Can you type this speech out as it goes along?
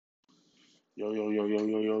Yo, yo, yo, yo,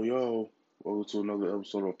 yo, yo, yo. Welcome to another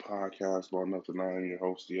episode of Podcast About Nothing. I am your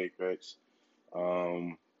host, The Apex.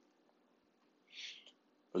 Um,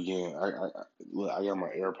 again, look, I got my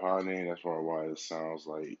AirPod in. That's probably why it sounds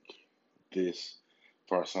like this.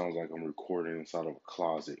 Probably sounds like I'm recording inside of a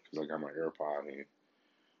closet because I got my AirPod in.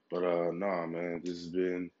 But nah, man, this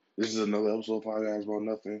is another episode of Podcast About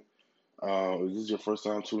Nothing. If this is your first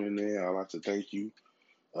time tuning in, I'd like to thank you.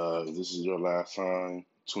 If this is your last time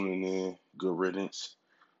tuning in, good riddance.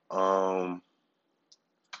 Um,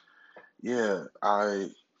 yeah, I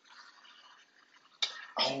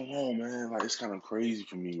don't know, man. Like it's kind of crazy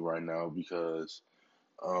for me right now because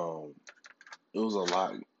um it was a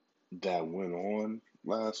lot that went on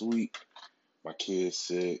last week. My kid's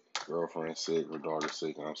sick, girlfriend sick, her daughter's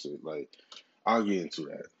sick, and I'm sick. Like I'll get into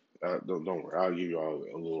that. Don't worry, I'll give y'all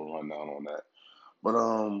a little rundown on that. But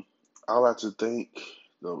I'd like to thank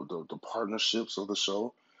the partnerships of the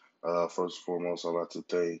show. First and foremost, I'd like to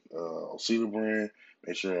thank Osita Brand.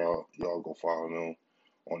 Make sure y'all go follow them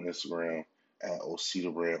on Instagram at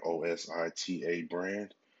Osita Brand, OSITA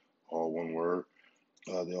Brand, all one word.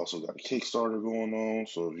 They also got a Kickstarter going on,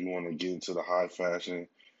 so if you want to get into the high fashion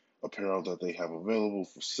apparel that they have available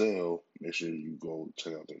for sale, make sure you go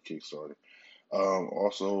check out their Kickstarter.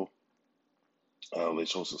 Also,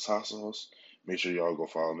 Lechosa's Hot Sauce. Make sure y'all go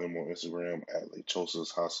follow them on Instagram at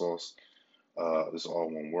Lechosa's Hot Sauce. It's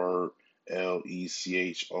all one word.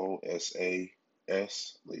 LECHOSAS,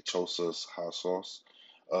 Lechosa's Hot Sauce.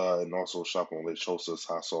 And also shop on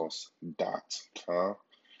lechosashotsauce.com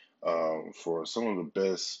for some of the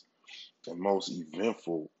best and most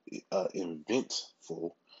inventful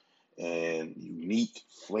and unique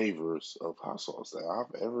flavors of hot sauce that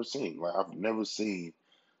I've ever seen. Like I've never seen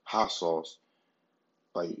hot sauce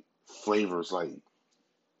like flavors like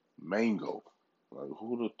mango. Like who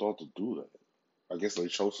would have thought to do that? I guess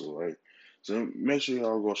Lechosa, right? So make sure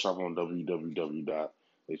y'all go shop on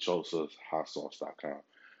www.lechosashotsauce.com.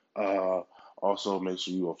 Uh, Also, make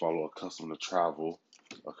sure you go follow Accustomed to Travel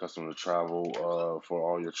for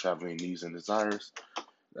all your traveling needs and desires.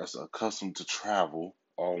 That's Accustomed to Travel,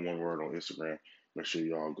 all one word on Instagram. Make sure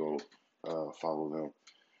y'all go follow them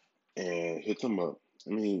and hit them up. I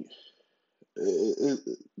mean,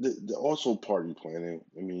 also party planning.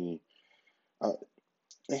 I mean, uh,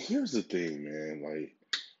 and here's the thing, man. Like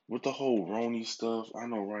with the whole Roni stuff, I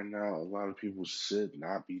know right now a lot of people should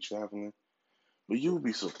not be traveling. But you'll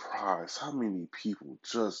be surprised how many people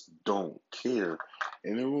just don't care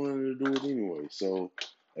and they're willing to do it anyway. So,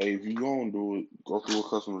 hey, if you gonna do it, go through a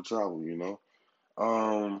customer travel, you know?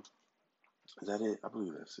 Um, is that it? I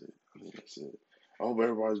believe that's it. I think that's it. I hope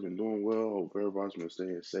everybody's been doing well. I hope everybody's been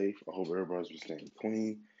staying safe. I hope everybody's been staying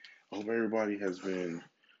clean. I hope everybody has been,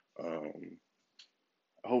 um,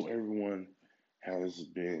 I hope everyone has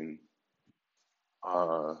been,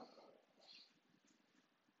 uh,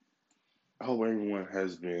 I hope everyone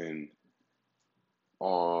has been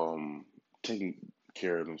um taking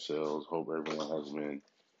care of themselves. Hope everyone has been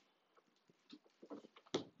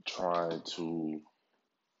trying to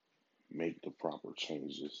make the proper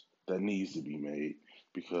changes that needs to be made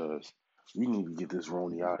because we need to get this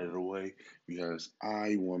Roni out of the way because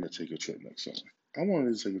I want to take a trip next summer. I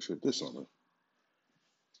wanted to take a trip this summer,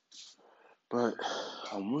 but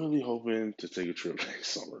I'm really hoping to take a trip next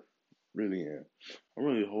summer. Really am. I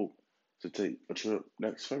really hope to take a trip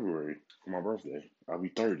next February for my birthday. I'll be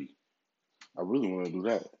 30. I really want to do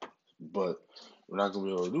that. But we're not gonna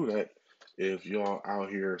be able to do that if y'all out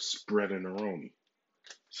here spreading the Roni.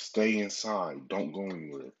 Stay inside. Don't go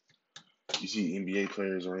anywhere. You see, NBA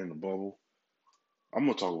players are in the bubble. I'm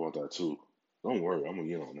gonna talk about that too. Don't worry, I'm gonna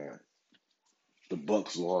get on that. The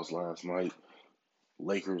Bucks lost last night.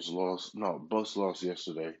 Lakers lost. No, Bucks lost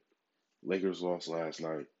yesterday. Lakers lost last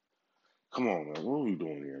night. Come on, man. What are we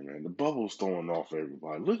doing here, man? The bubble's throwing off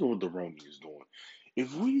everybody. Look at what the Roni is doing.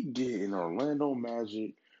 If we get an Orlando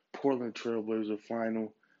Magic Portland Trailblazer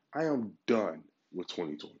final, I am done with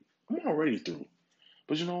 2020. I'm already through.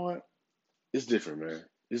 But you know what? It's different, man.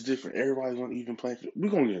 It's different. Everybody's on even playing field. We're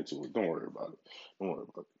gonna get into it. Don't worry about it. Don't worry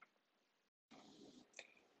about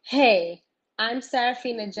Hey, I'm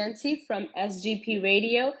Serafina Genti from SGP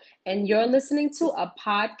Radio, and you're listening to a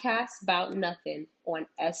podcast about nothing on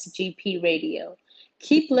SGP Radio.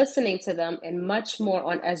 Keep listening to them and much more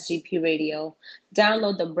on SGP Radio.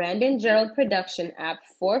 Download the Brandon Gerald Production app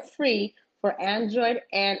for free for Android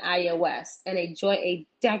and iOS and enjoy a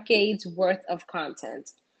decade's worth of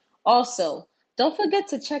content. Also, don't forget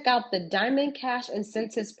to check out the Diamond Cash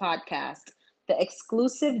Incentives podcast. the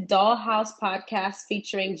exclusive Dollhouse podcast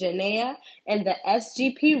featuring Janaea, and the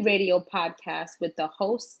SGP Radio podcast with the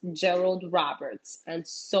host Gerald Roberts, and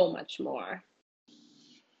so much more.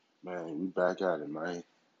 Man, we back at it, man.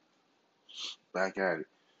 Back at it.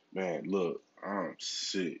 Man, look, I'm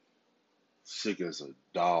sick. Sick as a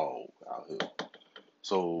dog out here.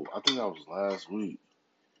 So, I think that was last week.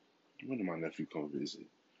 When did my nephew come visit?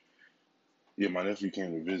 Yeah, my nephew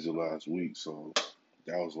came to visit last week, so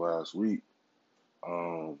that was last week.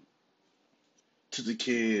 Um, took the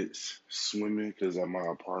kids swimming because at my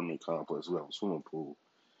apartment complex we have a swimming pool.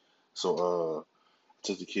 So,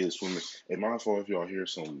 took the kids swimming. Hey, my fault if y'all hear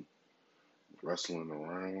some wrestling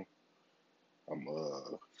around. I'm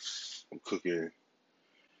I'm cooking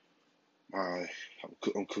my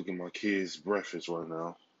I'm cooking my kids breakfast right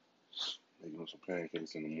now. Making them some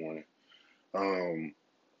pancakes in the morning. Um,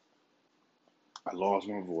 I lost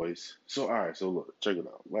my voice. So all right, so look, check it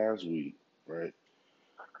out. Last week, right?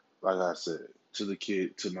 Like I said,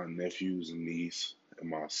 to my nephews and niece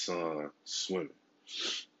and my son swimming,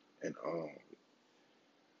 and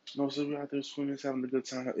so we out there swimming, having a good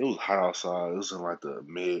time. It was hot outside. It was in like the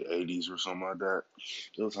mid 80s or something like that.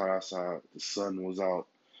 It was hot outside. The sun was out,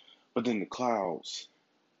 but then the clouds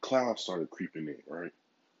started creeping in, right?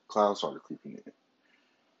 Clouds started creeping in.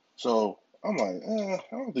 So I'm like, I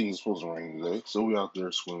don't think it's supposed to rain today. So we out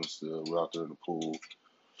there swimming still. We're out there in the pool.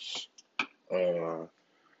 Uh,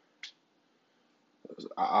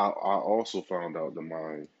 I also found out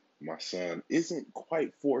that my son isn't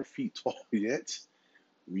quite 4 feet tall yet.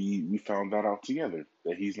 We found that out together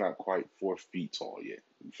that he's not quite 4 feet tall yet.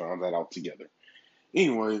 We found that out together.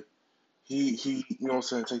 Anyway, he you know what I'm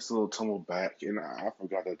saying, takes a little tumble back, and I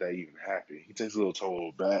forgot that even happened. He takes a little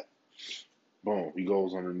tumble back. Boom, he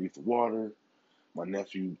goes underneath the water. My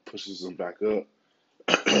nephew pushes him back up.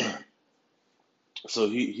 So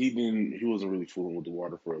he wasn't really fooling with the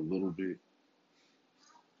water for a little bit,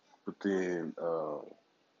 but then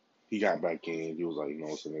he got back in. He was like, you know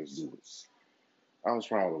what I'm saying, let's do it. I was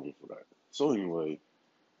proud of him for that. So anyway,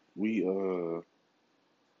 we we're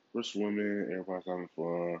swimming, everybody's having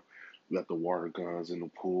fun. We got the water guns in the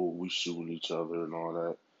pool, we shooting each other and all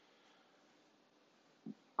that.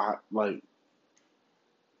 I like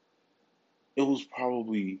it was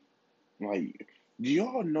probably like, do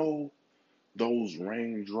y'all know those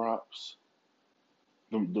raindrops,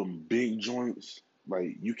 them big joints?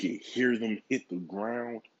 Like you can hear them hit the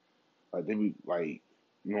ground. Like they be like,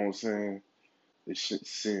 you know what I'm saying? They should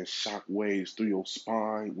send shock waves through your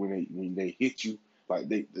spine when they hit you. Like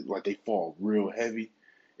they fall real heavy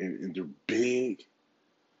and they're big.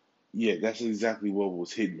 Yeah, that's exactly what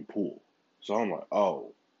was hitting the pool. So I'm like,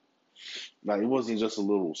 oh, like it wasn't just a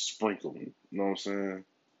little sprinkling. You know what I'm saying?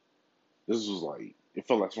 This was like it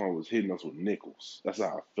felt like someone was hitting us with nickels. That's how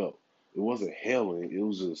I felt. It wasn't hailing. It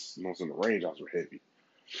was just, you know what I'm saying, the raindrops were heavy.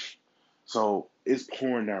 So it's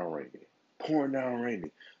pouring down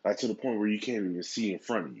raining, like to the point where you can't even see in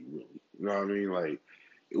front of you, really. You know what I mean? Like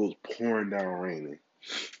it was pouring down raining.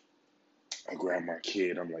 I grabbed my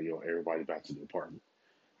kid. I'm like, yo, everybody back to the apartment.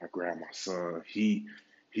 I grabbed my son. He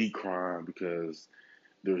crying because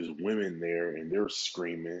there's women there and they're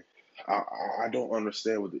screaming. I don't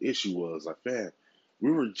understand what the issue was. Like, fam,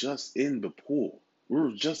 we were just in the pool. We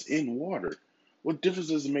were just in water. What difference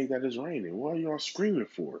does it make that it's raining? What are y'all screaming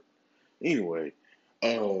for? Anyway,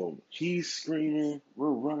 he's screaming. We're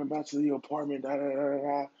running back to the apartment. Da, da, da, da,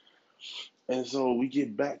 da. And so we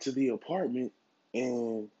get back to the apartment,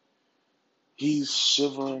 and he's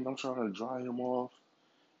shivering. I'm trying to dry him off,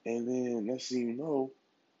 and then next thing you know,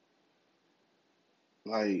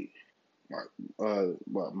 like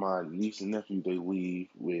my niece and nephew, they leave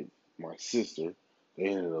with my sister. They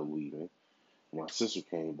ended up leaving. My sister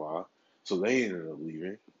came by, so they ended up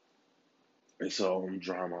leaving. And so I'm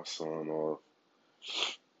drying my son off,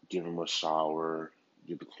 give him a shower,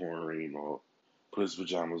 get the chlorine off, put his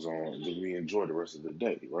pajamas on, and then we enjoy the rest of the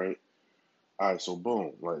day, right? All right, so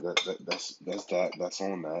boom, like that's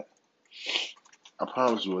on that. I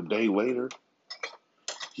promise you, a day later,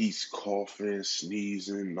 he's coughing,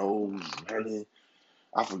 sneezing, nose running.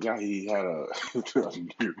 I forgot he had a, a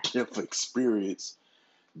near-death experience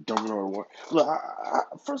dumping on water. Look,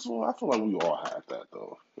 first of all, I feel like we all had that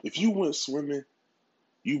though. If you went swimming,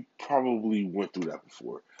 you probably went through that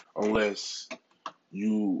before, unless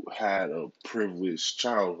you had a privileged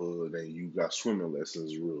childhood and you got swimming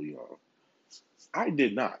lessons real young. I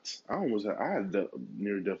did not. I had a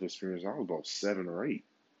near death experience. I was about 7 or 8.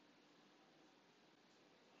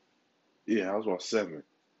 Yeah, I was about 7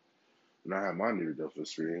 when I had my near death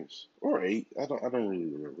experience, or 8. I don't really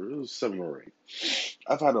remember. It was 7 or 8.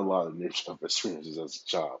 I've had a lot of near death experiences as a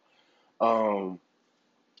child. Um,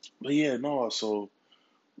 but yeah, no. So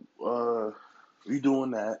we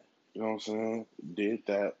doing that. You know what I'm saying? Did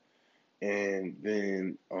that, and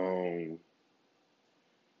then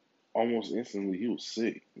almost instantly he was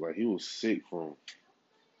sick. Like he was sick from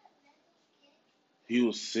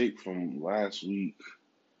last week.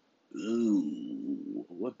 Ooh,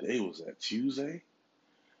 what day was that? Tuesday?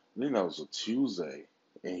 I think that was a Tuesday,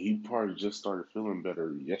 and he probably just started feeling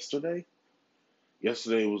better yesterday.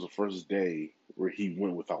 Yesterday was the first day where he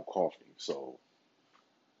went without coughing, so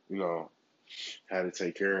you know had to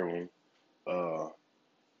take care of him. Uh,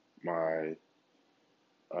 my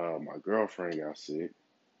my girlfriend got sick.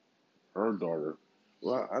 Her daughter,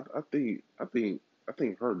 well, I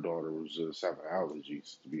think her daughter was just having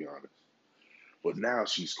allergies, to be honest. But now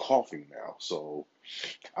she's coughing now, so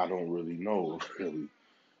I don't really know really.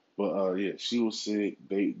 But yeah, she was sick.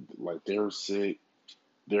 They were sick.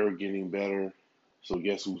 They were getting better. So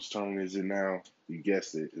guess whose turn is it now? You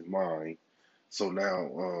guessed it, it's mine. So now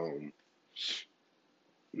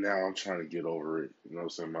I'm trying to get over it. You know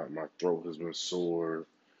what I'm saying? My throat has been sore,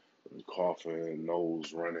 coughing,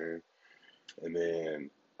 nose running, and then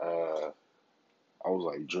uh I was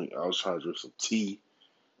trying to drink some tea,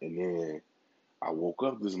 and then I woke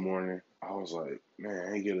up this morning. I was like, man,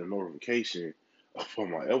 I ain't get a notification for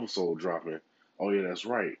my episode dropping. Oh yeah, that's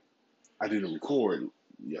right. I didn't record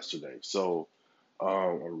yesterday, so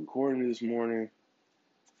I'm recording this morning.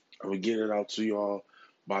 I'm gonna get it out to y'all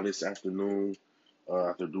by this afternoon.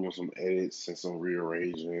 After doing some edits and some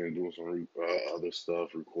rearranging, doing some other stuff,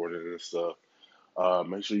 recording and stuff.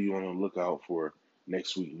 Make sure you're on the lookout for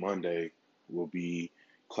next week. Monday will be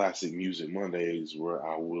Classic Music Mondays, where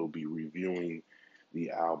I will be reviewing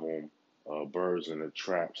the album Birds in the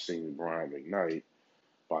Trap singing Brian McKnight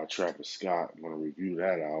by Travis Scott. I'm going to review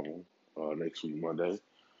that album next week, Monday.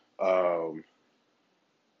 Um,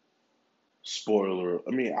 Spoiler,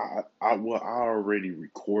 I mean, I already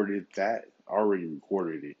recorded that. I already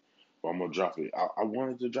recorded it, but I'm going to drop it. I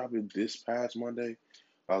wanted to drop it this past Monday.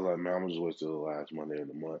 I was like, man, I'm going to just wait till the last Monday of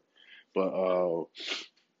the month. But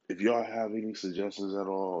if y'all have any suggestions at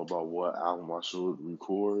all about what album I should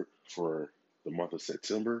record for the month of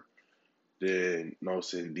September, then no,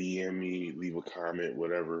 send DM me, leave a comment,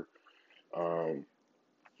 whatever. Um,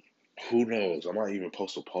 who knows? I might even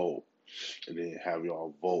post a poll and then have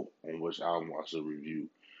y'all vote on which album I should review.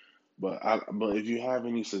 But if you have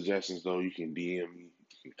any suggestions though, you can DM me,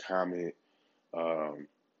 you can comment. Um,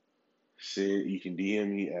 you can DM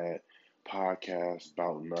me at podcast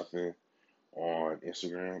about nothing on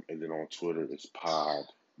Instagram, and then on Twitter it's pod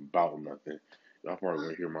about nothing. Y'all probably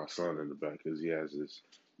gonna hear my son in the back because he has his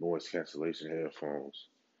noise cancellation headphones,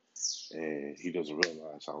 and he doesn't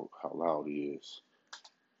realize how loud he is.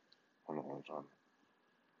 Hold on, I'm trying to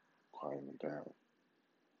quiet him down.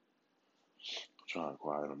 I'm trying to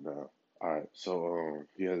quiet him down. All right, so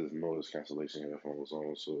he has his noise cancellation headphones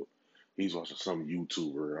on, so he's watching some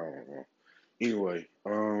YouTuber. I don't know. Anyway,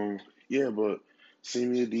 yeah, but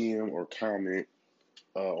send me a DM or comment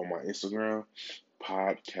on my Instagram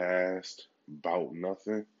podcast about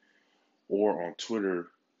nothing, or on Twitter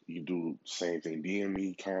you can do the same thing. DM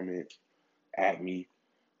me, comment at me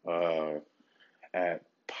uh, at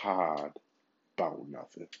pod about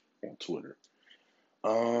nothing on Twitter.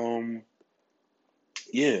 Um,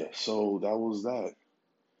 yeah. So that was that.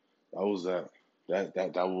 That was that.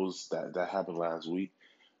 That happened last week.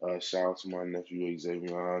 Shout out to my nephew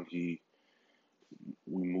Xavier. We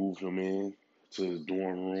moved him in to his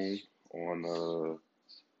dorm room on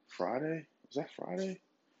Friday. Was that Friday?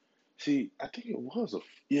 See, I think it was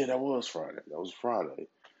yeah, that was Friday. That was Friday.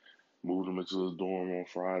 Moved him into his dorm on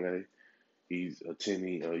Friday. He's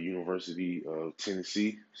attending University of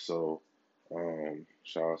Tennessee. So,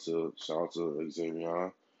 shout out to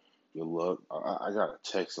Xavier. Good luck. I gotta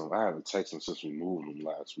text him. I haven't texted him since we moved him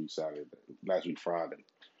last week Friday.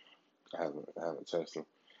 I haven't texted him.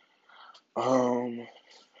 Um,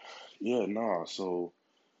 yeah, nah. So,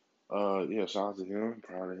 yeah, shout out to him.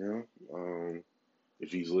 Proud of him.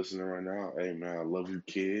 If he's listening right now, hey man, I love you,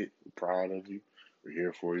 kid. We're proud of you. We're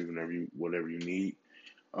here for you whatever you need.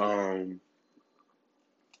 Um,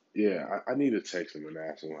 yeah, I need to text him and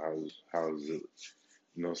ask him how's it, you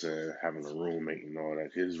know what I'm saying, having a roommate and all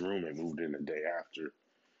that. His roommate moved in the day after.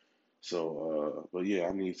 So but yeah,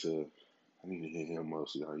 I need to hit him up,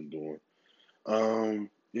 see how he's doing.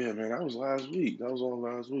 Yeah, man, that was last week. That was all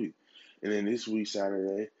last week. And then this week,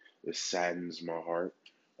 Saturday, it saddens my heart.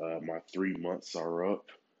 My 3 months are up.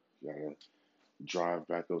 Gotta drive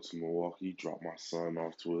back up to Milwaukee, drop my son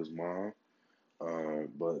off to his mom.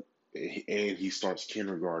 But and he starts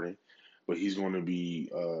kindergarten, but he's going to be,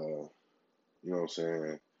 you know what I'm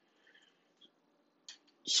saying,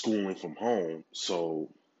 schooling from home. So,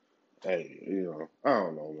 hey, I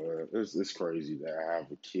don't know, man. It's crazy that I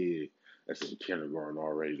have a kid that's in kindergarten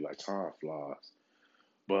already. Like time flies.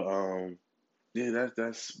 But yeah,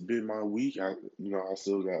 that's been my week. I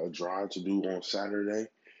still got a drive to do on Saturday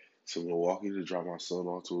to Milwaukee to drop my son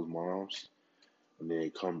off to his mom's, and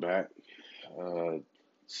then come back uh,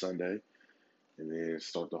 Sunday, and then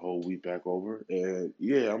start the whole week back over. And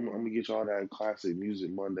yeah, I'm gonna get y'all that classic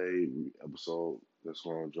music Monday episode that's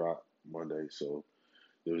gonna drop Monday. So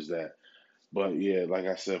there's that. But yeah, like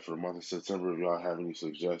I said, for the month of September, if y'all have any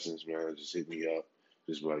suggestions, man, just hit me up.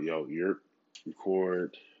 Just be like, yo, you're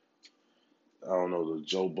record. I don't know, the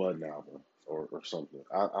Joe Budden album or something.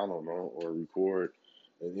 I don't know, or record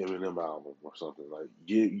an Eminem album or something. Like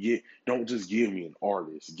don't just give me an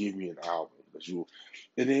artist, give me an album that you.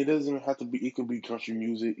 And then it doesn't have to be. It can be country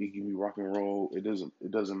music. It can be rock and roll. It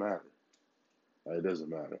doesn't matter. Like, it doesn't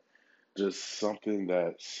matter. Just something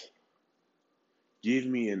that's. Give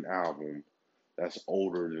me an album that's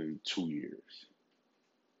older than 2 years.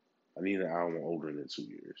 I need an album older than 2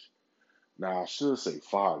 years. Now I should say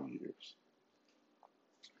 5 years.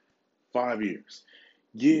 5 years.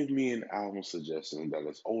 Give me an album suggestion that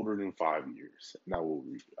is older than 5 years, and I'll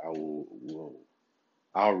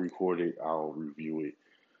record it. I'll review it.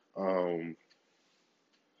 Um,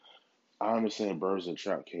 I understand Birds and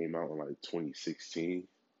Trap came out in like 2016,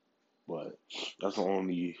 but that's the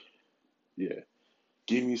only. Yeah,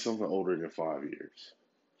 give me something older than 5 years.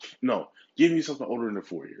 No, give me something older than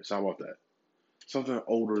 4 years. How about that? Something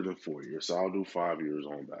older than 4 years. So I'll do 5 years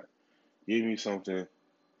on that. Give me something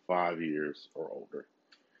 5 years or older,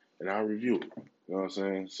 and I'll review it. You know what I'm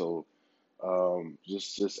saying? So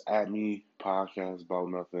just add me podcast about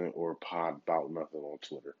nothing or pod about nothing on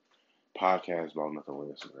Twitter. Podcast about nothing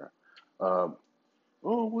on Instagram. Um,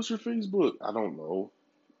 oh, what's your Facebook? I don't know.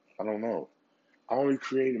 I don't know. I only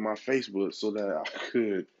created my Facebook so that I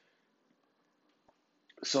could.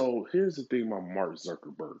 So here's the thing about Mark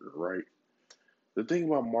Zuckerberg, right? The thing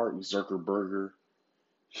about Mark Zuckerberg,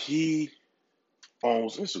 he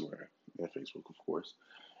owns Instagram and Facebook, of course.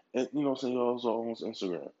 And you know what I'm saying? He also owns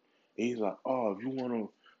Instagram. And he's like, oh, if you want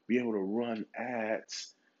to be able to run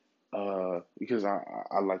ads, because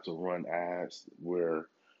I like to run ads where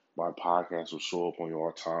my podcast will show up on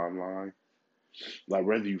your timeline. Like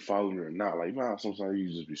whether you follow me or not. Like sometimes you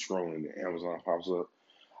just be scrolling and Amazon pops up.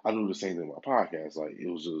 I do the same thing with my podcast. Like it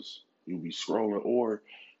was just you'll be scrolling or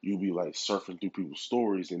you'll be like surfing through people's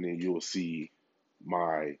stories and then you'll see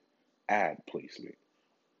my ad placement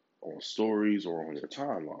on stories or on your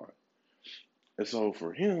timeline. And so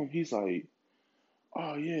for him, he's like,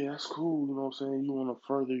 oh yeah, that's cool. You know what I'm saying? You want to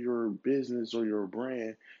further your business or your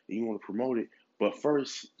brand and you want to promote it. But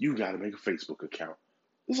first, you got to make a Facebook account.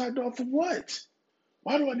 It's like, dog, for what?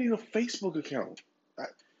 Why do I need a Facebook account? I,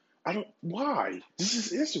 I don't, why? This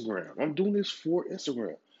is Instagram. I'm doing this for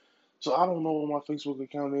Instagram. So I don't know what my Facebook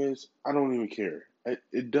account is. I don't even care.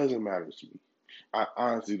 It doesn't matter to me. I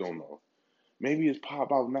honestly don't know. Maybe it's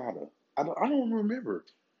Pop Out Nada. I don't remember.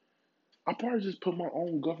 I probably just put my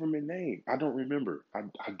own government name. I don't remember. I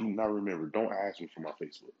do not remember. Don't ask me for my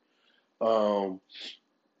Facebook. Um,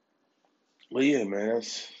 but yeah, man,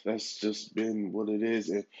 that's just been what it is,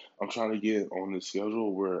 and I'm trying to get on the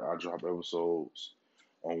schedule where I drop episodes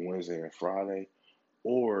on Wednesday and Friday,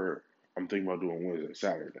 or I'm thinking about doing Wednesday,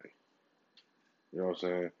 Saturday. You know what I'm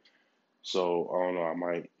saying? So I don't know. I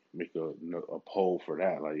might make a poll for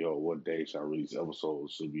that. Like, yo, what day should I release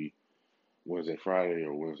episodes? Should be Wednesday, Friday,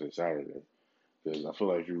 or Wednesday, Saturday? Because I feel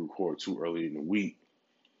like if you record too early in the week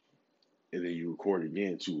and then you record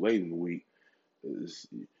again too late in the week, it's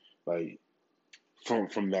like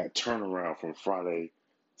from that turnaround from Friday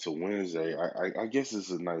to Wednesday. I guess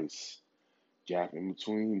it's a nice gap in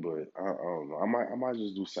between, but I don't know. I might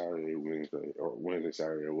just do Saturday, Wednesday, or Wednesday,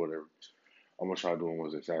 Saturday, or whatever. I'm gonna try doing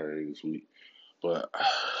Wednesday, Saturday this week, but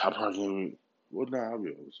I probably can't. Well, nah, I'll be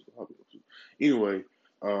able to. I'll be able to. Anyway,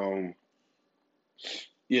 um,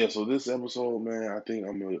 yeah. So this episode, man, I think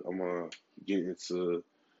I'm gonna get into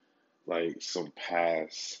like some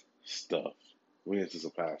past stuff. We get into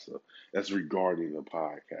some past stuff that's regarding the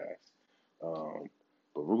podcast. Um,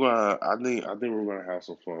 but I think we're gonna have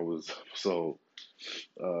some fun with this episode.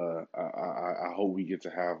 I hope we get to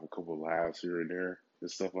have a couple of laughs here and there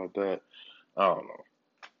and stuff like that. I don't know.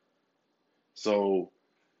 So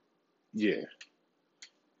yeah,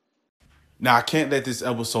 Now, I can't let this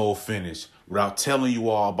episode finish without telling you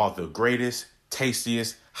all about the greatest,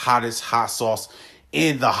 tastiest, hottest hot sauce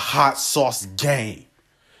in the hot sauce game.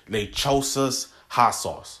 Lechosa's hot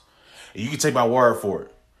sauce. And you can take my word for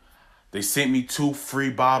it. They sent me 2 free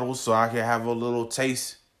bottles so I can have a little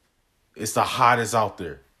taste. It's the hottest out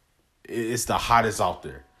there. It's the hottest out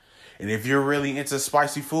there. And if you're really into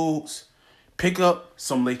spicy foods, pick up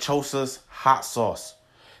some Lechosas hot sauce.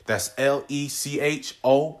 That's LECHOSAS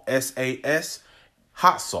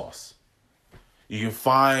hot sauce. You can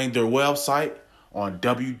find their website on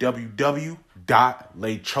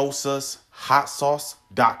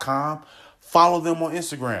www.lechosashotsauce.com. Follow them on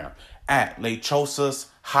Instagram at Lechosas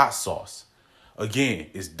Hot Sauce. Again,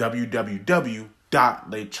 it's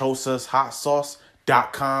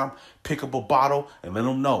www.lechosashotsauce.com. Pick up a bottle and let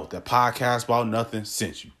them know that Podcast About Nothing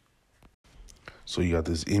sent you. So you got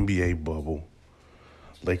this NBA bubble.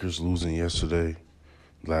 Lakers losing yesterday.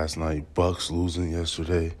 Last night, Bucks losing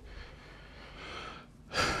yesterday.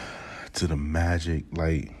 To the Magic.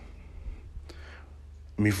 Like,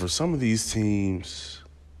 I mean, for some of these teams,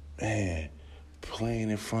 man, playing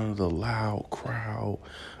in front of the loud crowd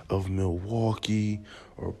of Milwaukee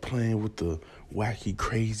or playing with the wacky,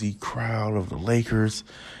 crazy crowd of the Lakers,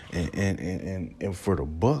 and for the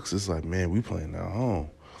Bucks, it's like, man, we playing at home.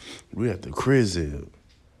 We at the crib.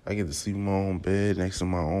 I get to sleep in my own bed next to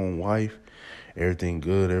my own wife. Everything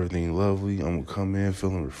good, everything lovely. I'm going to come in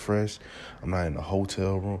feeling refreshed. I'm not in a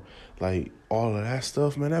hotel room. Like, all of that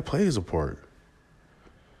stuff, man, that plays a part.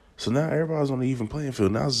 So now everybody's on the even playing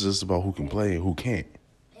field. Now it's just about who can play and who can't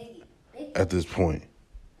at this point.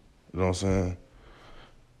 You know what I'm saying?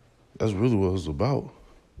 That's really what it's about.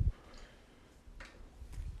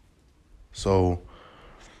 So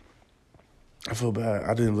I feel bad.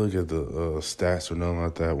 I didn't look at the stats or nothing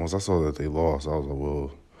like that. Once I saw that they lost, I was like,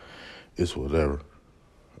 well, it's whatever.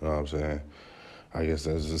 You know what I'm saying? I guess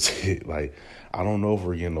that's just it. Like, I don't know if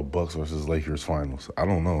we're getting the Bucks versus Lakers finals. I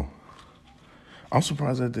don't know. I'm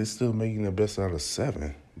surprised that they're still making the best out of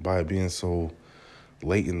 7 by it being so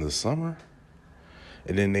late in the summer.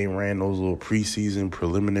 And then they ran those little preseason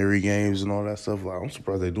preliminary games and all that stuff. Like, I'm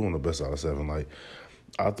surprised they're doing the best out of 7. Like,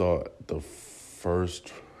 I thought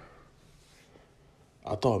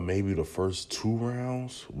maybe the first 2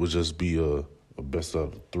 rounds would just be a best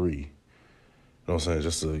out of 3. You know what I'm saying?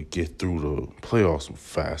 Just to get through the playoffs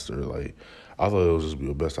faster. Like, I thought it would just be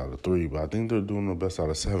a best out of 3, but I think they're doing the best out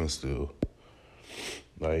of 7 still.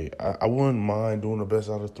 Like, I wouldn't mind doing the best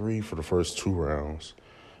out of 3 for the first 2 rounds,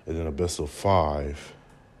 and then a best of 5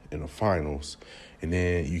 in the finals, and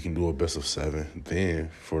then you can do a best of 7 then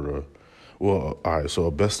for the, well, all right, so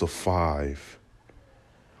a best of 5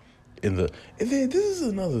 and then this is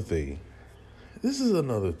another thing.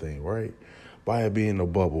 Right? By it being a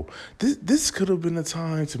bubble, this could have been the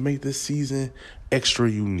time to make this season extra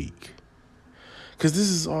unique. Because this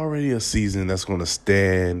is already a season that's going to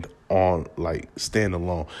stand alone.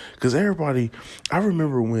 Because everybody, I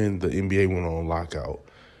remember when the NBA went on lockout,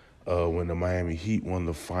 when the Miami Heat won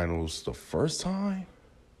the finals the first time.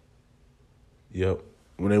 Yep.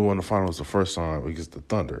 When they won the finals the first time against the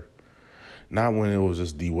Thunder. Not when it was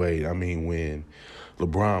just D-Wade. I mean, when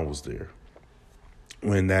LeBron was there.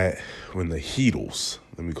 When the Heatles,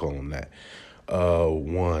 let me call them that,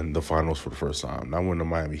 won the finals for the first time. Not when the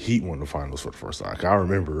Miami Heat won the finals for the first time. I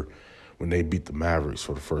remember when they beat the Mavericks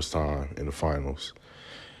for the first time in the finals,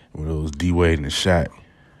 when it was D-Wade and Shaq.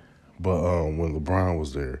 But when LeBron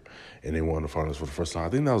was there and they won the finals for the first time, I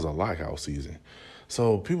think that was a lockout season.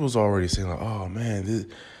 So people was already saying, like, oh, man,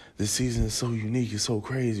 this season is so unique. It's so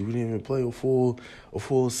crazy. We didn't even play a full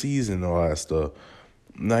season and all that stuff.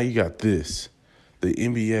 Now you got this. The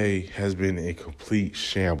NBA has been in complete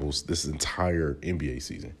shambles this entire NBA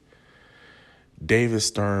season. David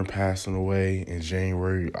Stern passing away in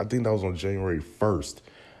January. I think that was on January 1st.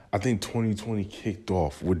 I think 2020 kicked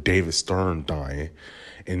off with David Stern dying.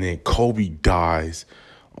 And then Kobe dies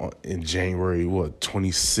in January,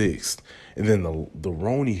 26th. And then the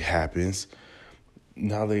Roni happens.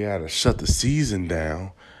 Now they got to shut the season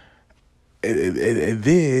down. And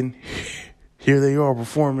then here they are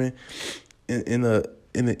performing in the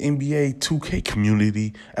NBA 2K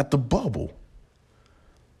community at the bubble.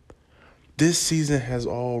 This season has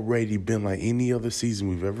already been like any other season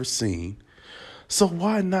we've ever seen. So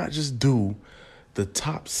why not just do the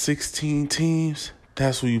top 16 teams?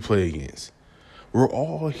 That's who you play against. We're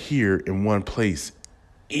all here in one place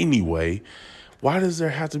anyway. Why does there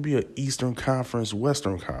have to be an Eastern Conference,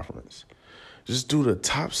 Western Conference? Just do the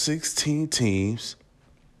top 16 teams,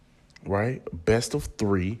 right? Best of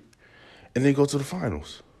 3. And then go to the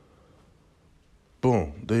finals.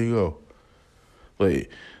 Boom. There you go.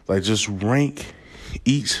 Like just rank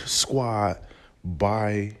each squad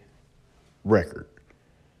by record.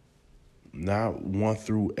 Not 1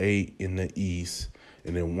 through 8 in the East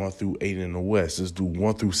and then 1 through 8 in the West. Just do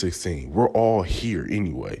 1 through 16. We're all here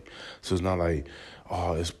anyway. So it's not like,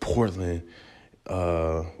 oh, it's Portland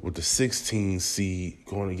with the 16 seed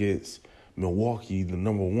going against Milwaukee, the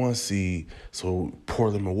number 1 seed. So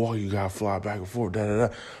Portland, Milwaukee got to fly back and forth. Da, da,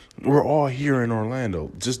 da. We're all here in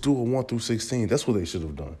Orlando. Just do a 1 through 16. That's what they should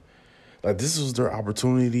have done. Like, this was their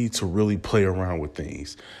opportunity to really play around with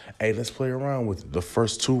things. Hey, let's play around with the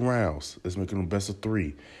first 2 rounds. Let's make it a best of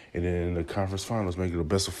 3. And then in the conference finals, make it a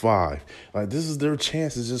best of 5. Like, this is their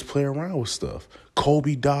chance to just play around with stuff.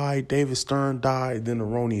 Kobe died, David Stern died, then the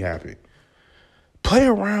Roni happened. Play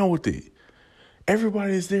around with it.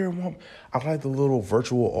 Everybody is there. I like the little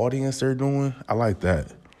virtual audience they're doing. I like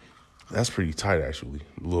that. That's pretty tight, actually,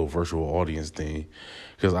 the little virtual audience thing.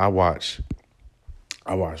 Because I watch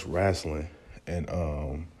wrestling,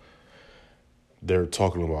 and they're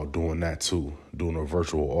talking about doing that too, doing a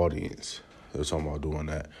virtual audience. They're talking about doing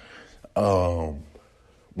that,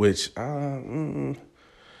 which and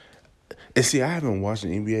see, I haven't watched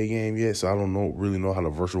an NBA game yet, so I don't really know how the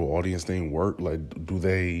virtual audience thing work. Like, do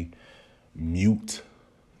they mute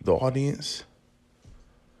the audience,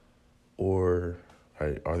 or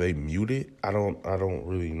are they muted? I don't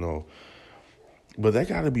really know. But that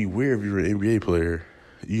got to be weird if you're an NBA player.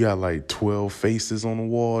 You got like 12 faces on the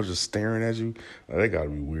wall just staring at you. That got to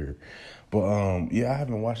be weird. But, yeah, I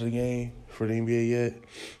haven't watched the game for the NBA yet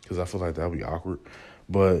because I feel like that would be awkward.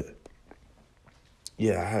 But,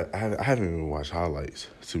 yeah, I haven't even watched highlights,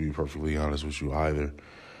 to be perfectly honest with you, either.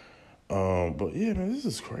 But, yeah, man, this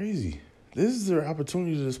is crazy. This is their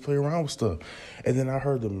opportunity to just play around with stuff. And then I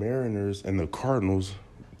heard the Mariners and the Cardinals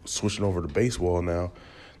switching over to baseball now.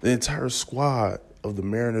 The entire squad of the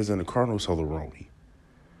Mariners and the Cardinals are the Roni.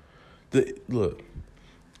 Look,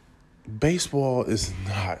 baseball is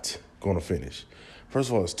not going to finish. First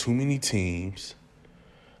of all, it's too many teams.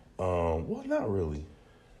 Well, not really.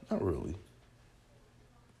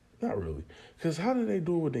 Because how did they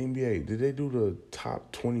do it with the NBA? Did they do the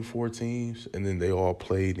top 24 teams and then they all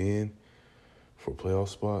played in for playoff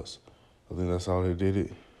spots? I think that's how they did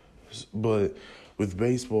it. But with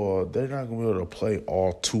baseball, they're not going to be able to play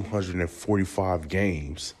all 245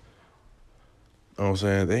 games. You know what I'm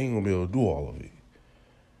saying? They ain't going to be able to do all of it.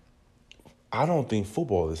 I don't think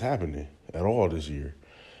football is happening at all this year.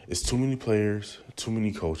 It's too many players, too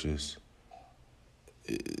many coaches.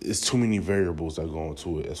 It's too many variables that go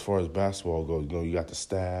into it. As far as basketball goes, you got the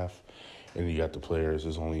staff and you got the players.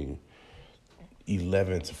 There's only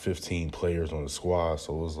 11 to 15 players on the squad,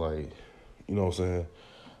 so it's like, you know what I'm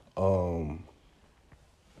saying?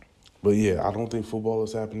 But yeah, I don't think football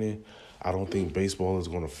is happening. I don't think baseball is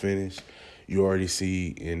going to finish. You already see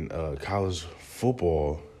in college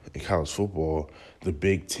football, the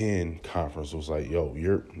Big Ten conference was like, yo,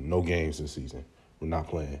 you're no games this season. We're not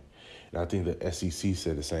playing. And I think the SEC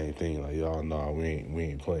said the same thing. Like, y'all, nah, we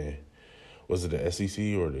ain't playing. Was it the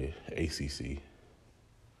SEC or the ACC?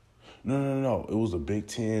 No. It was the Big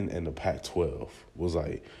Ten and the Pac-12 was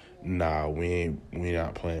like, nah, we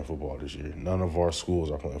not playing football this year. None of our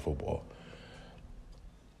schools are playing football.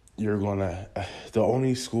 The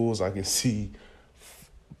only schools I can see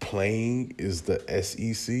playing is the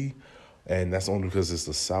SEC, and that's only because it's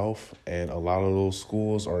the South, and a lot of those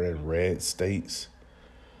schools are in red states.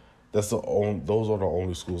 Those are the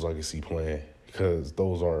only schools I can see playing because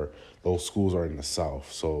those schools are in the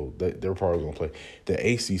South, so they're probably gonna play. The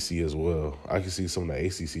ACC as well. I can see some of the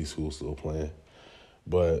ACC schools still playing,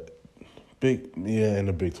 but and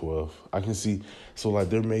the Big 12. I can see, so like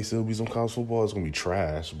there may still be some college football. It's gonna be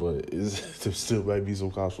trash, but there still might be some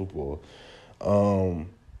college football.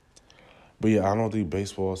 But yeah, I don't think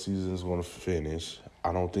baseball season is gonna finish.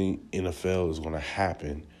 I don't think NFL is gonna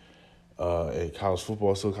happen. And college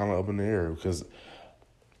football is still kind of up in the air because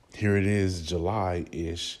here it is,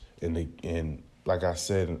 July-ish, and like I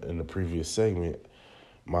said in the previous segment,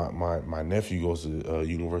 my nephew goes to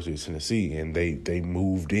University of Tennessee, and they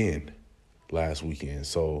moved in last weekend,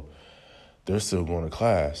 so they're still going to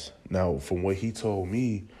class. Now, from what he told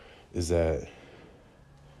me, is that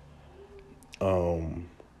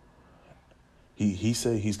he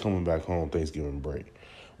said he's coming back home Thanksgiving break,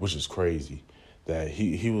 which is crazy. That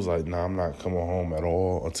he was like, nah, I'm not coming home at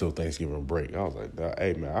all until Thanksgiving break. I was like,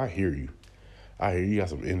 hey, man, I hear you. You got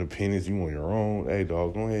some independence. You on your own. Hey,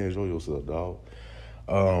 dog, go ahead and enjoy yourself, dog.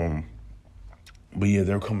 But, yeah,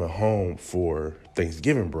 they're coming home for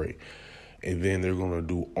Thanksgiving break. And then they're going to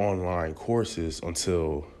do online courses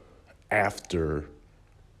until after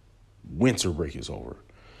winter break is over.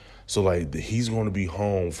 So, like, he's going to be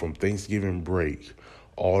home from Thanksgiving break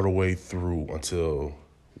all the way through until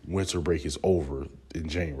winter break is over in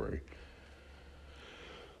January.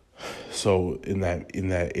 So in that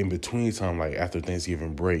in between time, like after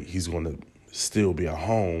Thanksgiving break, he's going to still be at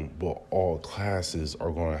home, but all classes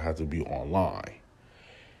are going to have to be online.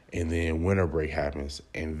 And then winter break happens,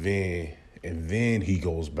 and then he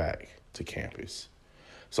goes back to campus.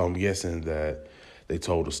 So I'm guessing that they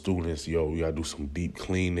told the students, yo, we got to do some deep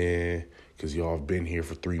cleaning because y'all have been here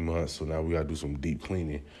for 3 months, so now we got to do some deep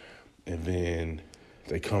cleaning. And then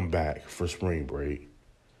they come back for spring break.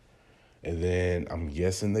 And then I'm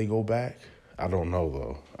guessing they go back. I don't know,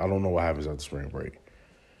 though. I don't know what happens after spring break.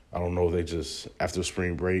 I don't know if they just, after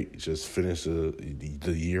spring break, just finish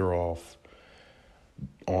the year off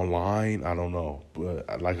online. I don't know.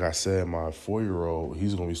 But like I said, my 4-year-old,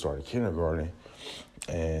 he's going to be starting kindergarten.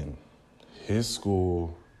 And his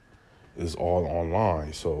school is all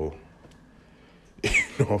online. So, you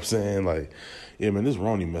know what I'm saying? Like, yeah, man, this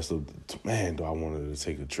Ronnie messed up. Man, do I wanted to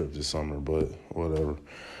take a trip this summer, but whatever.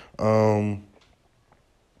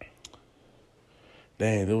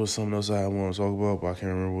 Dang, there was something else I wanted to talk about, but I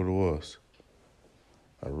can't remember what it was.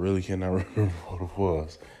 I really cannot remember what it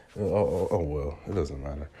was. Oh well, it doesn't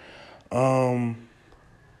matter.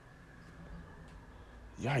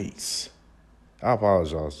 Yikes. I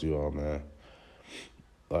apologize to y'all, man.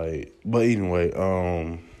 Like, but anyway,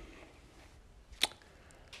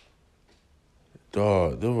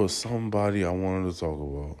 dog, there was somebody I wanted to talk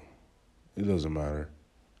about. It doesn't matter.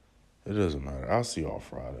 It doesn't matter. I'll see y'all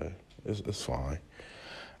Friday. It's fine.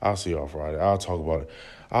 I'll see y'all Friday. I'll talk about it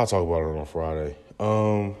on Friday.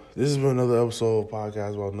 This has been another episode of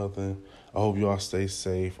Podcast About Nothing. I hope y'all stay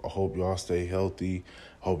safe. I hope y'all stay healthy.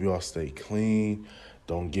 I hope y'all stay clean.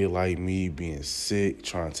 Don't get like me, being sick,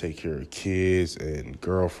 trying to take care of kids and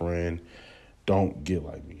girlfriend. Don't get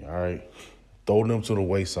like me, all right? Throw them to the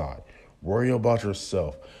wayside. Worry about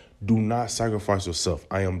yourself. Do not sacrifice yourself.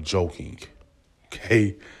 I am joking,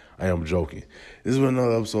 okay? I am joking. This has been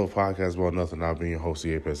another episode of Podcast About Nothing. I've been your host,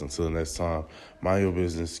 Apex. Until next time, mind your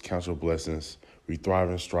business, count your blessings. We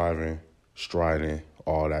thriving, striving, striding,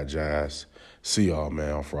 all that jazz. See y'all,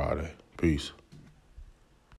 man, on Friday. Peace.